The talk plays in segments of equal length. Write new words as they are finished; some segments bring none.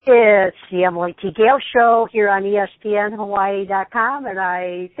It's the Emily T. Gale Show here on ESPNHawaii.com, and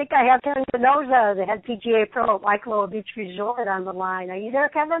I think I have Kevin Canosa, the head PGA pro at Waikoloa Beach Resort, on the line. Are you there,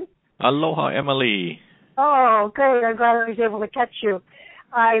 Kevin? Aloha, Emily. Oh, great. I'm glad I was able to catch you.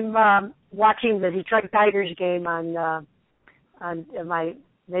 I'm watching the Detroit Tigers game on my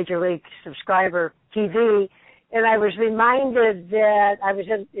Major League subscriber TV, and I was reminded that I was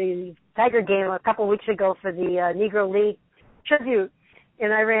at the Tiger game a couple weeks ago for the Negro League tribute,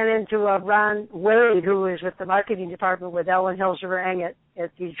 and I ran into Ron Wade, who is with the marketing department with Ellen Hills-Rang at the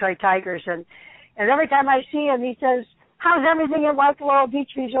Detroit Tigers. And every time I see him, he says, "How's everything at Waikoloa Beach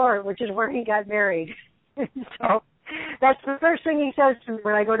Resort?" which is where he got married. So that's the first thing he says to me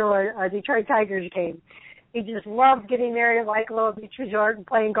when I go to a Detroit Tigers game. He just loved getting married at Waikoloa Beach Resort and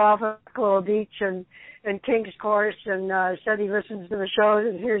playing golf at Waikoloa Beach and King's Course, and said he listens to the shows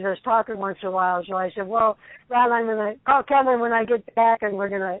and hears us talking once in a while. So I said, well, Ron, I'm going to call Kevin when I get back, and we're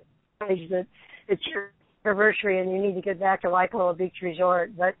going to arrange that it's your anniversary and you need to get back to Waikoloa Beach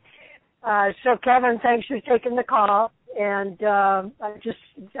Resort. But so, Kevin, thanks for taking the call. And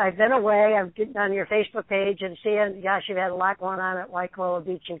I've been away. I'm getting on your Facebook page and seeing, gosh, you've had a lot going on at Waikoloa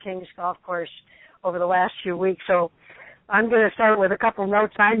Beach and King's Golf Course over the last few weeks. So I'm going to start with a couple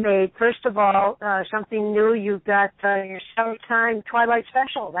notes I made. First of all, something new. You've got your summertime Twilight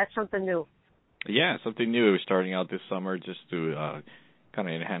Special. That's something new. Yeah, something new. We're starting out this summer just to kind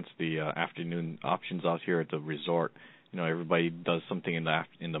of enhance the afternoon options out here at the resort. You know, everybody does something in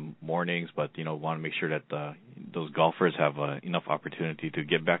the mornings, but, you know, want to make sure that those golfers have enough opportunity to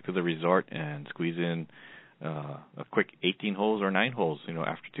get back to the resort and squeeze in a quick 18 holes or 9 holes, you know,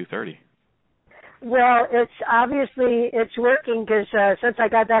 after 2:30. Well, it's working because since I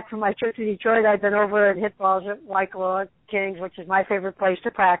got back from my trip to Detroit, I've been over and hit balls at Waikoloa Kings, which is my favorite place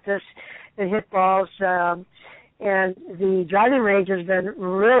to practice and hit balls. And the driving range has been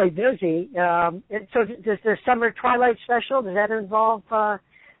really busy. So does the summer Twilight Special, does that involve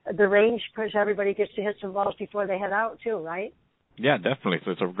the range? Because everybody gets to hit some balls before they head out too, right? Yeah, definitely. So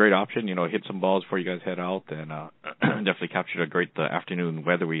it's a great option. You know, hit some balls before you guys head out, and definitely captured a great afternoon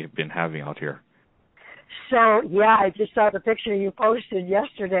weather we've been having out here. So, yeah, I just saw the picture you posted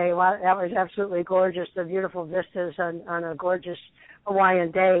yesterday. Wow, that was absolutely gorgeous, the beautiful vistas on a gorgeous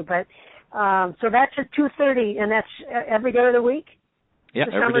Hawaiian day. But so that's at 2:30, and that's every day of the week? Yeah,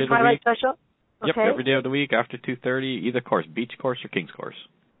 the every day of the week. Special? Yep, okay. Every day of the week after 2:30, either course, beach course or King's Course.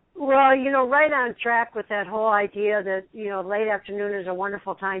 Well, you know, right on track with that whole idea that, you know, late afternoon is a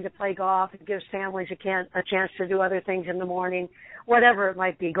wonderful time to play golf. It gives families a chance to do other things in the morning, whatever it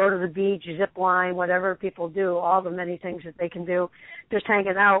might be, go to the beach, zip line, whatever people do, all the many things that they can do, just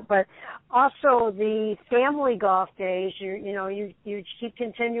hanging out. But also the family golf days, you keep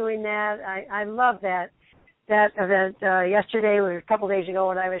continuing that. I love that event. Yesterday, or a couple days ago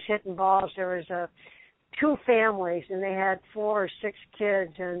when I was hitting balls, there was two families, and they had 4 or 6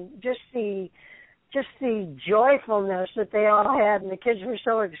 kids, and just the joyfulness that they all had, and the kids were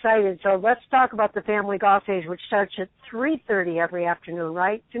so excited. So let's talk about the family golf days, which starts at 3:30 every afternoon,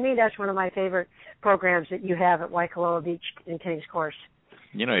 right? To me, that's one of my favorite programs that you have at Waikoloa Beach in King's Course.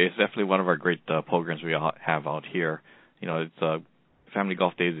 You know, it's definitely one of our great programs we have out here. You know, it's Family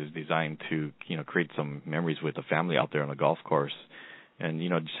Golf Days is designed to, you know, create some memories with the family out there on the golf course. And, you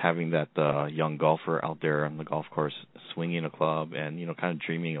know, just having that young golfer out there on the golf course swinging a club and, you know, kind of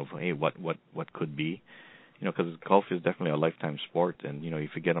dreaming of, hey, what could be, you know, because golf is definitely a lifetime sport. And, you know,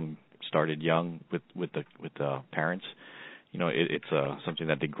 if you get them started young with the parents, you know, it's something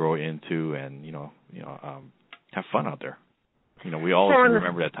that they grow into and, have fun out there. You know, we always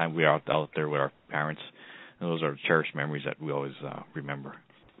remember that time we were out there with our parents, and those are cherished memories that we always remember.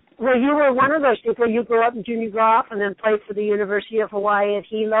 Well, you were one of those people. You grew up in junior golf and then played for the University of Hawaii at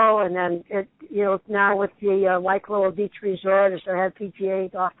Hilo, and then, now with the Waikoloa Beach Resort as their head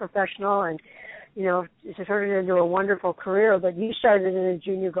PGA golf professional, and, you know, it's turned into a wonderful career. But you started in a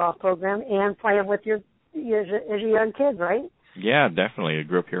junior golf program and playing with as a young kid, right? Yeah, definitely. I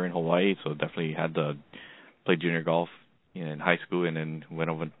grew up here in Hawaii, so definitely had to play junior golf in high school, and then went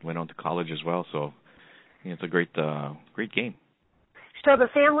on to college as well. So, you know, it's a great game. So the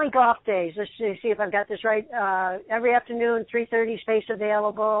family golf days, let's see if I've got this right. Every afternoon, 3:30 space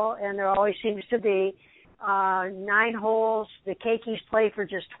available, and there always seems to be 9 holes. The Keikis play for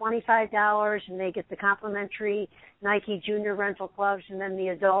just $25, and they get the complimentary Nike Junior rental clubs, and then the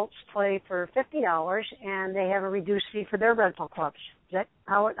adults play for $50, and they have a reduced fee for their rental clubs. Is that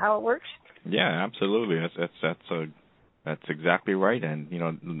how it works? Yeah, absolutely. That's exactly right, and, you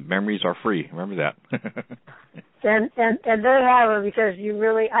know, memories are free. Remember that. And they have them because you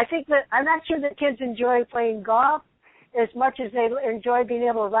really, I think that, I'm not sure that kids enjoy playing golf as much as they enjoy being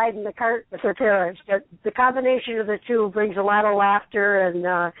able to ride in the cart with their parents. But the combination of the two brings a lot of laughter,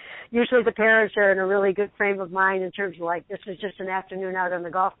 and usually the parents are in a really good frame of mind in terms of like, this is just an afternoon out on the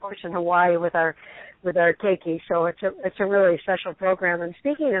golf course in Hawaii with our keiki. So it's a really special program. And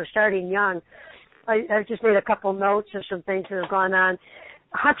speaking of starting young, I just made a couple notes of some things that have gone on.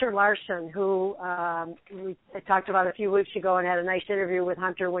 Hunter Larson, who we talked about a few weeks ago and had a nice interview with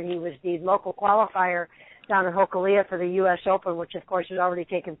Hunter when he was the local qualifier down in Hokulea for the U.S. Open, which, of course, had already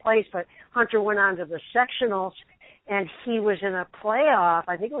taken place. But Hunter went on to the sectionals, and he was in a playoff.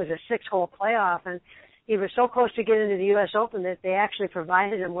 I think it was a 6-hole playoff, and he was so close to getting to the U.S. Open that they actually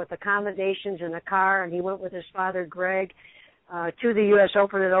provided him with accommodations in a car, and he went with his father, Greg, to the U.S.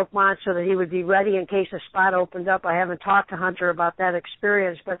 Open at Oakmont so that he would be ready in case a spot opened up. I haven't talked to Hunter about that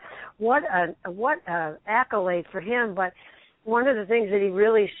experience, but what an accolade for him. But one of the things that he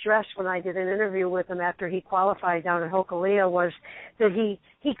really stressed when I did an interview with him after he qualified down at Hokulea was that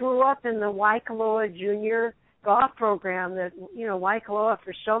he grew up in the Waikoloa Junior golf program that, you know, Waikoloa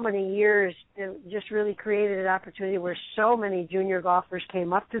for so many years just really created an opportunity where so many junior golfers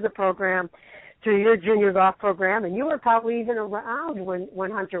came up to the program, to your junior golf program, and you were probably even around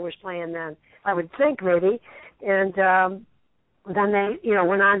when Hunter was playing then, I would think maybe. And then they, you know,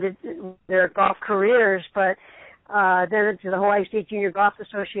 went on to their golf careers, but then into the Hawaii State Junior Golf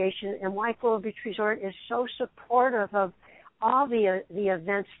Association, and Waikoloa Beach Resort is so supportive of all the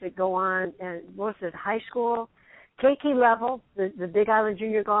events that go on, and both at high school, keiki level, the Big Island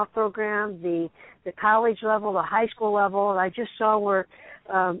Junior Golf Program, the college level, the high school level. And I just saw where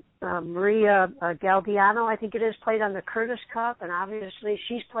Maria Galdiano, I think it is, played on the Curtis Cup, and obviously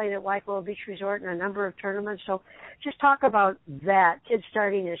she's played at Waikoloa Beach Resort in a number of tournaments. So just talk about that, kids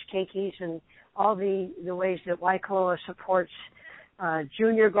starting as keikis and all the ways that Waikoloa supports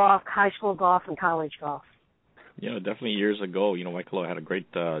junior golf, high school golf, and college golf. Yeah, definitely years ago, you know, Waikoloa had a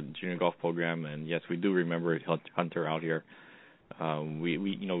great junior golf program, and yes, we do remember Hunter out here.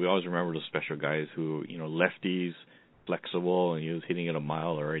 We you know, we always remember those special guys who, you know, lefties, flexible, and he was hitting it a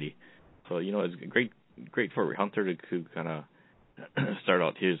mile already. So, you know, it's great for Hunter to kind of start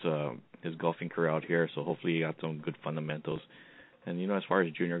out his golfing career out here. So hopefully he got some good fundamentals. And, you know, as far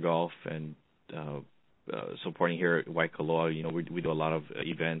as junior golf and supporting here at Waikoloa, you know, we do a lot of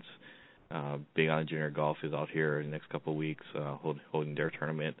events. Big Island Junior Golf is out here in the next couple of weeks holding their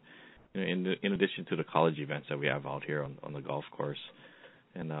tournament, in addition to the college events that we have out here on the golf course.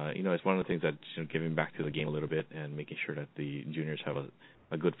 And, you know, it's one of the things that's, you know, giving back to the game a little bit and making sure that the juniors have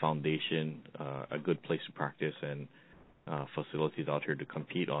a good foundation, a good place to practice, and facilities out here to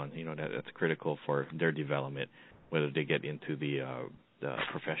compete on. You know, that's critical for their development, whether they get into the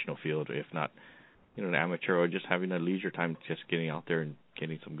professional field, or if not, you know, an amateur, or just having a leisure time, just getting out there and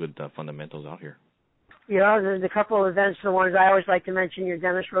getting some good fundamentals out here. Yeah, there's a couple of events. The ones I always like to mention, your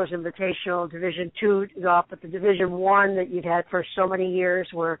Dennis Rose Invitational, Division II golf, but the Division I that you've had for so many years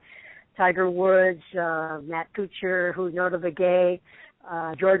were Tiger Woods, Matt Kuchar, who's Nota Begay,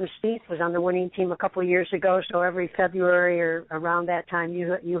 Jordan Spieth was on the winning team a couple of years ago, so every February or around that time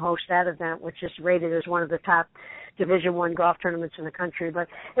you host that event, which is rated as one of the top Division I golf tournaments in the country. But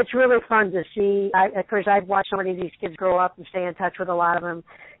it's really fun to see. Of course, I've watched so many of these kids grow up and stay in touch with a lot of them,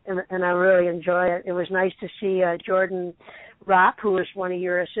 and I really enjoy it. It was nice to see Jordan Ropp, who was one of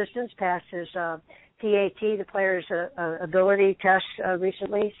your assistants, pass his PAT, the player's ability test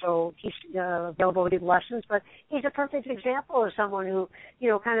recently, so he's available to give lessons. But he's a perfect example of someone who, you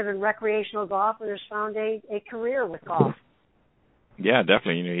know, kind of in recreational golf and has found a career with golf. Yeah,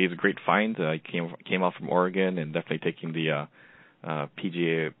 definitely. You know, he's a great find. He came out from Oregon and definitely taking the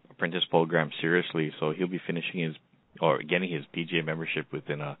PGA apprentice program seriously. So he'll be getting his PGA membership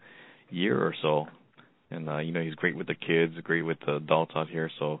within a year or so. And you know, he's great with the kids, great with the adults out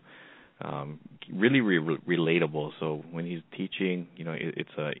here. So really relatable. So when he's teaching, you know, it's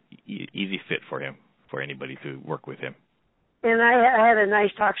a easy fit for him, for anybody to work with him. And I had a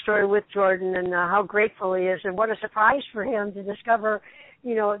nice talk story with Jordan and how grateful he is, and what a surprise for him to discover,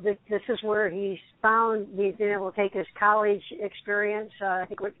 you know, that this is where he's been able to take his college experience, I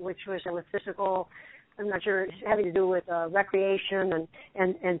think, which was with physical, I'm not sure, having to do with recreation,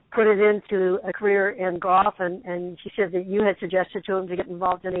 and put it into a career in golf. And he said that you had suggested to him to get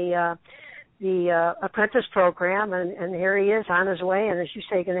involved in the apprentice program, and here he is on his way, and as you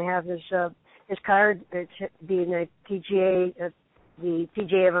say, going to have his card being a the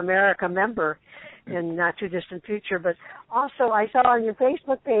PGA of America member in not too distant future. But also, I saw on your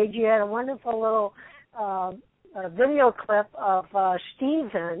Facebook page you had a wonderful little video clip of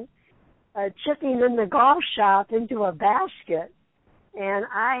Steven chipping in the golf shop into a basket. And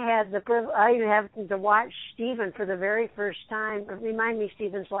I happened to watch Stephen for the very first time. Remind me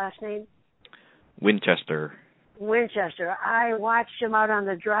Stephen's last name. Winchester. I watched him out on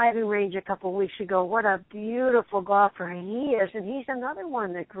the driving range a couple of weeks ago. What a beautiful golfer he is. And he's another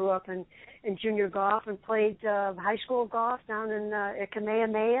one that grew up in junior golf and played high school golf down in at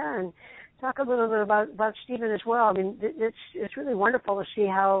Kamehameha. And talk a little bit about Stephen as well. I mean, it's really wonderful to see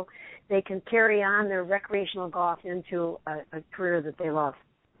how they can carry on their recreational golf into a career that they love.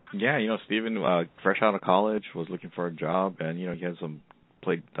 Yeah, Stephen, fresh out of college, was looking for a job, and, he had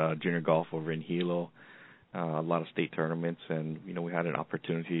played junior golf over in Hilo, a lot of state tournaments, and, we had an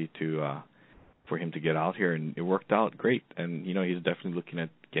opportunity for him to get out here, and it worked out great. And, he's definitely looking at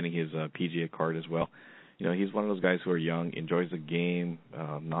getting his PGA card as well. He's one of those guys who are young, enjoys the game,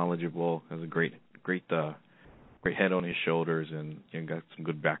 knowledgeable, has a great head on his shoulders, and got some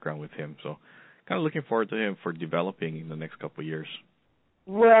good background with him. So kind of looking forward to him for developing in the next couple of years.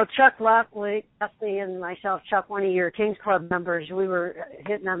 Well, Chuck Lockley and myself, Chuck, one of your Kings Club members, we were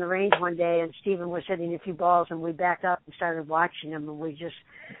hitting on the range one day, and Stephen was hitting a few balls, and we backed up and started watching him, and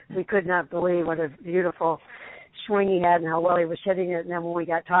we could not believe what a beautiful swing he had and how well he was hitting it. And then when we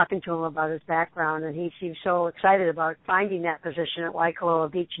got talking to him about his background, and he seemed so excited about finding that position at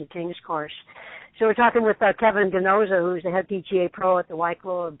Waikoloa Beach and Kings Course. So we're talking with Kevin Ganoza, who's the head PGA pro at the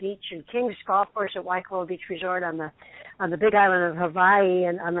Waikoloa Beach and Kings Golf Course at Waikoloa Beach Resort on the Big Island of Hawaii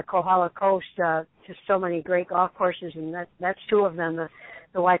and on the Kohala Coast. Just so many great golf courses, and that's two of them, the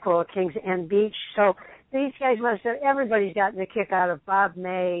Waikoloa Kings and Beach. So these guys everybody's gotten a kick out of Bob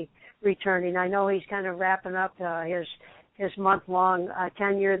May returning. I know he's kind of wrapping up his month-long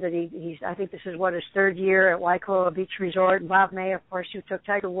tenure that he's I think this is his third year at Waikoloa Beach Resort. And Bob May, of course, who took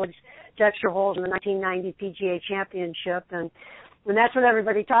Tiger Woods to extra holes in the 1990 PGA Championship, and that's what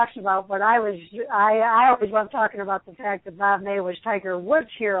everybody talks about. But I always love talking about the fact that Bob May was Tiger Woods'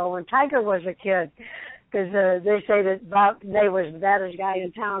 hero when Tiger was a kid, because they say that Bob May was the baddest guy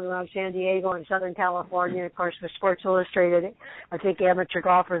in town around San Diego and Southern California. Of course, with Sports Illustrated, I think Amateur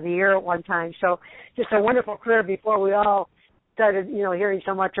Golfer of the Year at one time. So just a wonderful career before we all started, hearing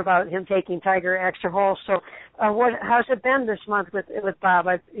so much about him taking Tiger extra holes. So how's it been this month with Bob?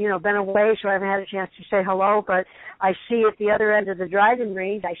 I've, been away, so I haven't had a chance to say hello, but I see at the other end of the driving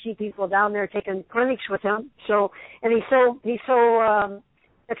range, I see people down there taking clinics with him. So, and he's so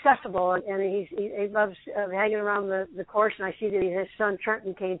accessible, and he loves hanging around the course, and I see that his son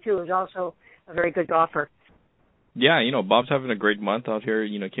Trenton Kane too is also a very good golfer. Yeah, Bob's having a great month out here.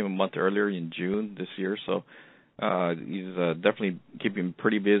 Came a month earlier in June this year, so he's definitely keeping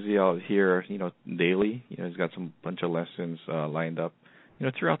pretty busy out here, daily. He's got some bunch of lessons lined up,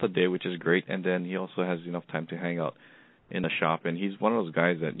 throughout the day, which is great, and then he also has enough time to hang out in the shop, and he's one of those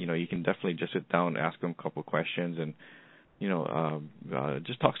guys that, you can definitely just sit down and ask him a couple of questions and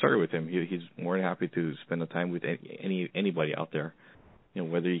just talk started with him. He's more than happy to spend the time with anybody out there.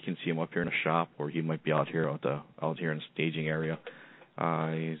 Whether you can see him up here in the shop or he might be out here in the staging area.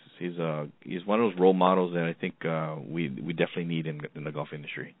 He's one of those role models that I think we definitely need in the golf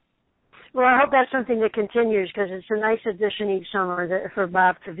industry. Well, I hope that's something that continues, because it's a nice addition each summer for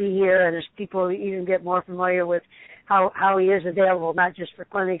Bob to be here, and as people even get more familiar with how he is available, not just for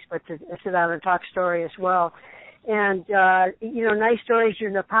clinics, but to sit down and talk story as well. And, nice stories.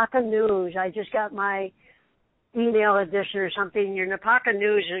 Your Napaka News. I just got my email edition or something. Your Napaka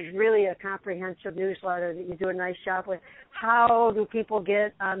News is really a comprehensive newsletter that you do a nice job with. How do people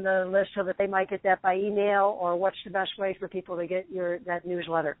get on the list so that they might get that by email, or what's the best way for people to get that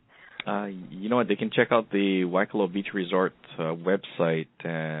newsletter? They can check out the Waikoloa Beach Resort website.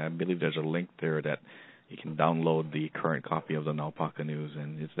 I believe there's a link there that you can download the current copy of the Napaka News,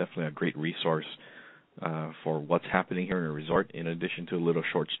 and it's definitely a great resource for what's happening here in the resort, in addition to little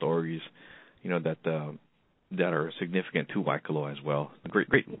short stories, that are significant to Waikoloa as well.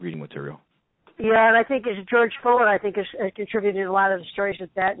 Great reading material. Yeah, and I think George Fuller, has contributed a lot of the stories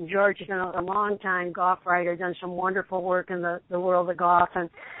with that. And George has been a long-time golf writer, done some wonderful work in the world of golf, and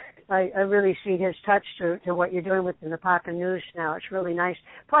I really see his touch to what you're doing with the Napaka News now. It's really nice.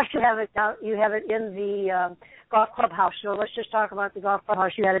 Plus, you have it in the golf clubhouse. So let's just talk about the golf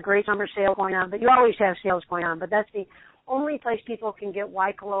clubhouse. You had a great summer sale going on, but you always have sales going on. But that's the only place people can get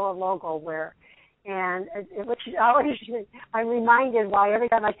Waikoloa logo wear. And which I'm reminded why every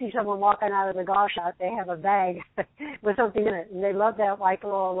time I see someone walking out of the golf shop, they have a bag with something in it. And they love that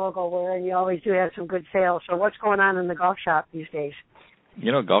Waikoloa logo wear, and you always do have some good sales. So what's going on in the golf shop these days?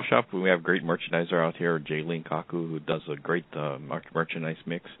 Golf shop, we have great merchandiser out here, Jaylene Kaku, who does a great merchandise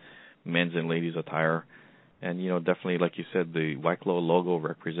mix, men's and ladies attire. And, definitely, like you said, the Waikoloa logo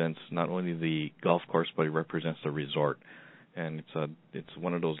represents not only the golf course, but it represents the resort. and it's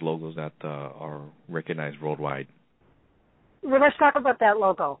one of those logos that are recognized worldwide. Well, let's talk about that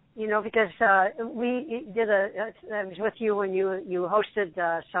logo. Because we did I was with you when you hosted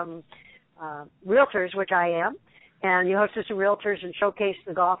some realtors, which I am, and you hosted some realtors and showcased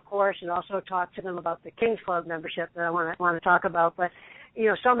the golf course, and also talked to them about the Kings Club membership that I want to talk about. But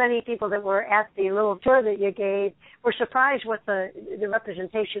so many people that were at the little tour that you gave were surprised what the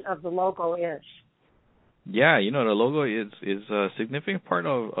representation of the logo is. Yeah, the logo is a significant part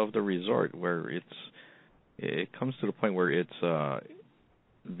of the resort, where it comes to the point where it's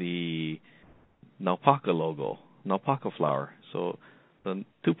the Naupaka logo, Naupaka flower. So the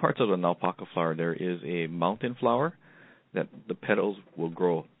two parts of the Naupaka flower, there is a mountain flower that the petals will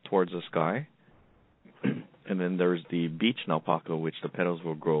grow towards the sky. And then there's the beach Naupaka, which the petals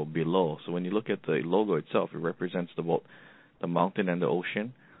will grow below. So when you look at the logo itself, it represents both the mountain and the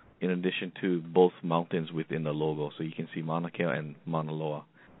ocean, in addition to both mountains within the logo. So you can see Mauna Kea and Mauna Loa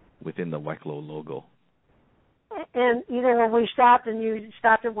within the Waikoloa logo. And when we stopped, and you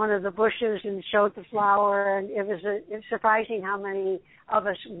stopped at one of the bushes and showed the flower, and it's surprising how many of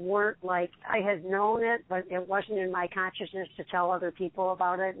us weren't like, I had known it, but it wasn't in my consciousness to tell other people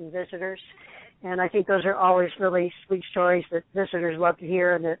about it and visitors. And I think those are always really sweet stories that visitors love to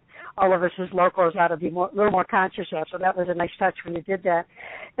hear, and that all of us as locals ought to be a little more conscious of. So that was a nice touch when you did that.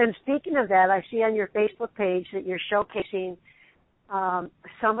 And speaking of that, I see on your Facebook page that you're showcasing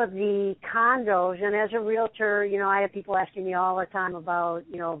some of the condos. And as a realtor, I have people asking me all the time about,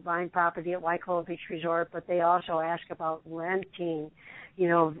 buying property at Waikoloa Beach Resort, but they also ask about renting.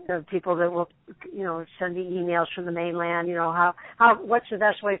 The people that will, send me emails from the mainland, what's the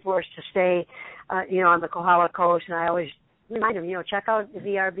best way for us to stay, on the Kohala Coast. And I always remind them, check out the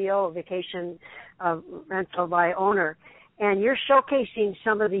VRBO, Vacation Rental by Owner. And you're showcasing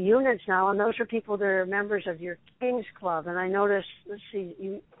some of the units now, and those are people that are members of your Kings Club. And I noticed, let's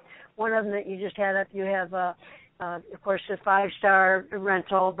see, one of them that you just had up, you have, of course, a 5-star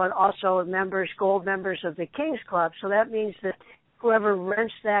rental, but also gold members of the Kings Club. So that means that whoever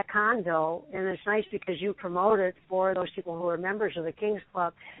rents that condo, and it's nice because you promote it for those people who are members of the Kings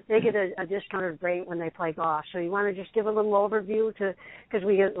Club, they get a discounted rate when they play golf. So you want to just give a little overview because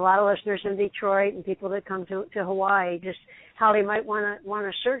we get a lot of listeners in Detroit and people that come to Hawaii, just how they might want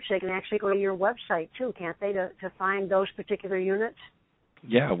to search. They can actually go to your website too, can't they, to find those particular units?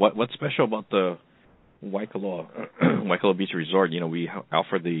 Yeah, what's special about the Waikoloa Beach Resort, we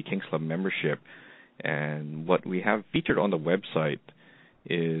offer the Kings Club membership. And what we have featured on the website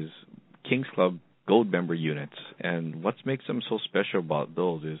is Kings Club Gold member units. And what makes them so special about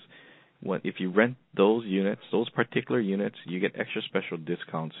those is if you rent those units, those particular units, you get extra special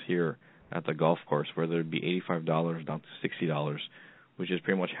discounts here at the golf course, whether it be $85 down to $60, which is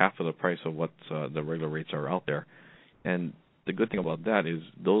pretty much half of the price of what the regular rates are out there. And the good thing about that is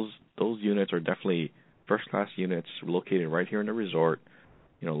those units are definitely first-class units located right here in the resort,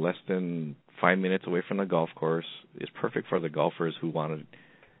 less than 5 minutes away from the golf course. Is perfect for the golfers who want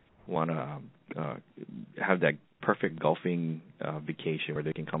to have that perfect golfing vacation where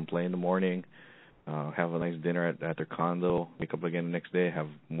they can come play in the morning, have a nice dinner at their condo, wake up again the next day, have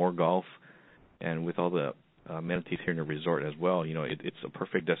more golf, and with all the amenities here in the resort as well, it's a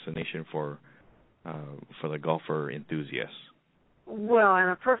perfect destination for the golfer enthusiasts. Well,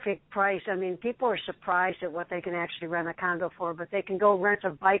 and a perfect price. I mean, people are surprised at what they can actually rent a condo for, but they can go rent a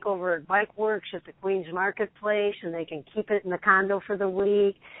bike over at Bike Works at the Queens Marketplace, and they can keep it in the condo for the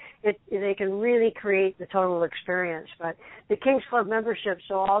week. They can really create the total experience. But the Kings Club membership,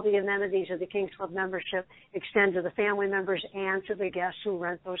 so all the amenities of the Kings Club membership extend to the family members and to the guests who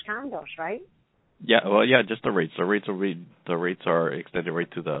rent those condos, right? Yeah, well, just the rates. The rates are extended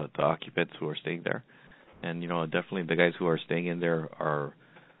right to the occupants who are staying there. And, definitely the guys who are staying in there are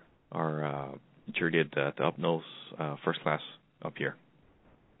treated at the utmost first class up here.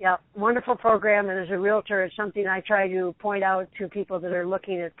 Yeah, wonderful program. And as a realtor, it's something I try to point out to people that are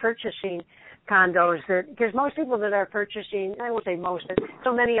looking at purchasing condos, because most people that are purchasing, I won't say most, but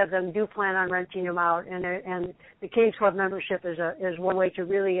so many of them do plan on renting them out. And the Kings Club membership is one way to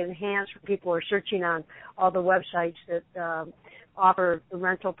really enhance when people are searching on all the websites that offer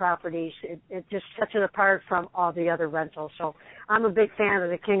rental properties. It just sets it apart from all the other rentals. So I'm a big fan of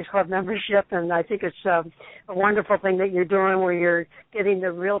the Kings Club membership, and I think it's a wonderful thing that you're doing where you're getting the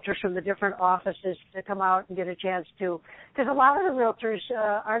realtors from the different offices to come out and get a chance to, because a lot of the realtors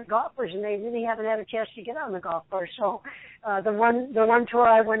aren't golfers and they really haven't had a chance to get on the golf course. So the one tour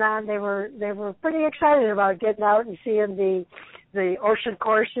I went on, they were pretty excited about getting out and seeing the ocean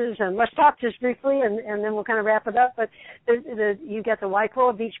courses, and let's talk just briefly, and then we'll kind of wrap it up. But you got the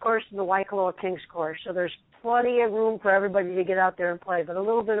Waikoloa Beach course and the Waikoloa Kings course, so there's plenty of room for everybody to get out there and play. But a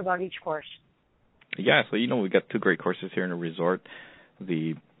little bit about each course. Yeah, so we've got two great courses here in the resort,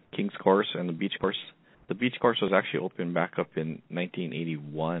 the Kings course and the Beach course. The Beach course was actually opened back up in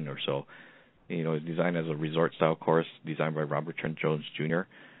 1981 or so. It's designed as a resort-style course designed by Robert Trent Jones Jr.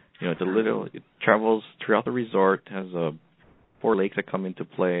 It travels throughout the resort, has 4 lakes that come into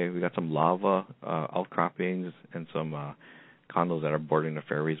play. We got some lava outcroppings and some condos that are bordering the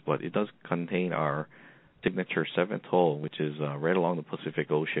fairways, but it does contain our signature 7th hole, which is right along the Pacific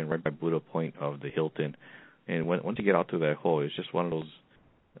Ocean, right by Buddha Point of the Hilton. And once you get out to that hole, it's just one of those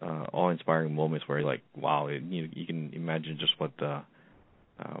awe-inspiring moments where you're like, wow, you can imagine just what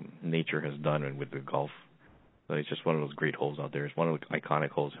nature has done with the golf. So it's just one of those great holes out there. It's one of the iconic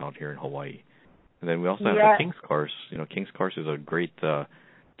holes out here in Hawaii. And then we also have the Kings course. Kings course is a great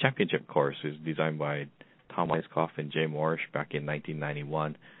championship course. It's designed by Tom Weiskopf and Jay Morrish back in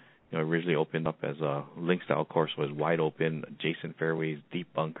 1991. Originally opened up as a link-style course, was wide open, adjacent fairways,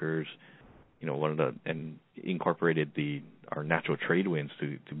 deep bunkers. And incorporated our natural trade winds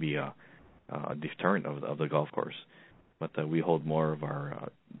to be a deterrent of the golf course. But we hold more of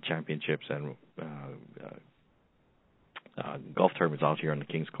our championships and golf tournaments out here on the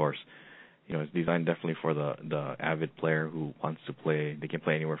Kings course. It's designed definitely for the avid player who wants to play. They can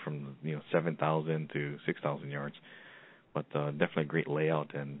play anywhere from 7,000 to 6,000 yards. But definitely a great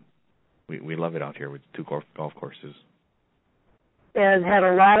layout, and we love it out here with 2 golf courses. And had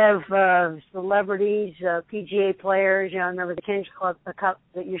a lot of celebrities, PGA players. I remember the Kings Club, the Cup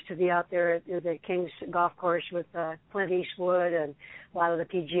that used to be out there at the Kings Golf Course with Clint Eastwood and a lot of the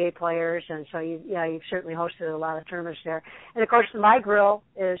PGA players. And so, you've certainly hosted a lot of tournaments there. And, of course, the My Grill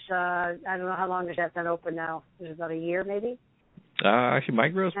is, I don't know how long has that been open now? Is it about a year maybe? Actually, My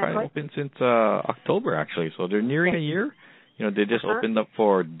Grill is probably open since October, actually. So they're nearing a year. They just opened up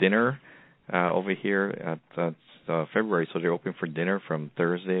for dinner over here at February, so they're open for dinner from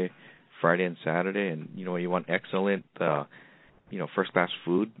Thursday, Friday, and Saturday. And you want excellent, first-class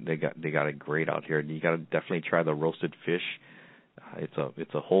food. They got it great out here. You got to definitely try the roasted fish.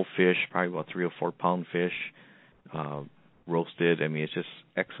 It's a whole fish, probably about 3 or 4 pound fish, roasted. I mean, it's just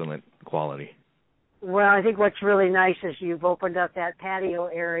excellent quality. Well, I think what's really nice is you've opened up that patio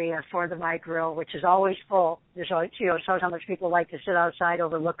area for the My Grill, which is always full. There's always, shows how much people like to sit outside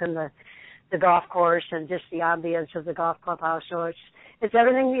overlooking the golf course and just the ambience of the golf clubhouse. So it's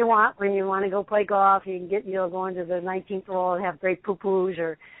everything you want when you want to go play golf. You can get, go into the 19th hole and have great poo-poos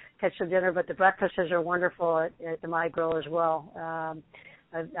or catch some dinner, but the breakfasts are wonderful at the My Grill as well.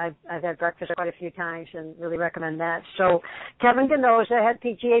 I've had breakfast quite a few times and really recommend that. So Kevin Ganoza, head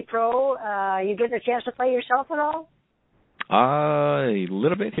PGA Pro, you getting a chance to play yourself at all? A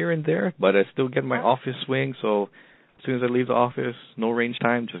little bit here and there, but I still get my office swing, so as soon as I leave the office, no range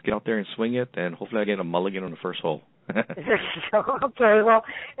time, just get out there and swing it, and hopefully I get a mulligan on the first hole. Okay, well,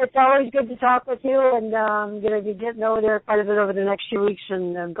 it's always good to talk with you, and I'm going to be getting over there quite a bit over the next few weeks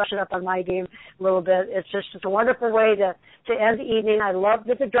and brushing up on my game a little bit. It's a wonderful way to end the evening. I love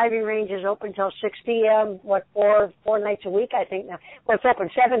that the driving range is open until 6 p.m., four nights a week, I think now. Well, it's open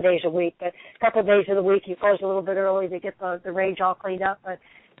 7 days a week, but a couple of days of the week you close a little bit early to get the range all cleaned up, but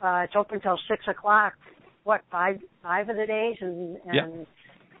it's open until 6 o'clock. Five of the days and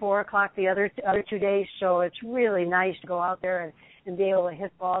 4 o'clock the other 2 days. So it's really nice to go out there and be able to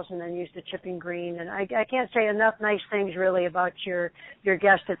hit balls and then use the chipping green. And I can't say enough nice things really about your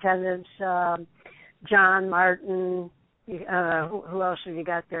guest attendants. John Martin, who else have you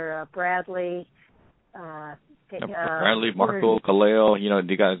got there? Bradley. Bradley, Marco, Kaleo.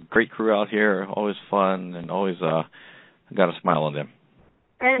 They got a great crew out here. Always fun and always got a smile on them.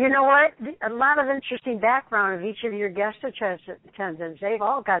 And you know what? A lot of interesting background of each of your guest attendants. They've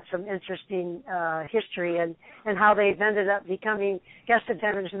all got some interesting history and how they've ended up becoming guest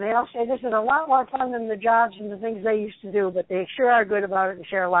attendants. And they all say this is a lot more fun than the jobs and the things they used to do, but they sure are good about it and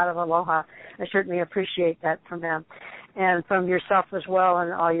share a lot of aloha. I certainly appreciate that from them and from yourself as well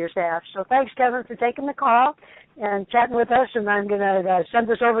and all your staff. So thanks, Kevin, for taking the call and chatting with us. And I'm going to send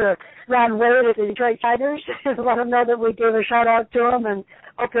this over to Ron Wade at the Detroit Tigers and let him know that we gave a shout-out to him and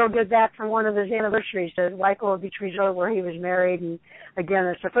hope he'll get back for one of his anniversaries at Waikoloa Beach Resort where he was married. And, again,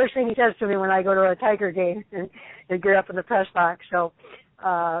 it's the first thing he says to me when I go to a Tiger game and get up in the press box. So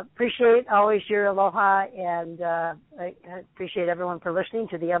appreciate always your aloha, and I appreciate everyone for listening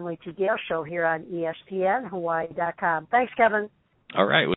to the Emily T. Gale Show here on ESPN Hawaii.com. Thanks, Kevin. All right.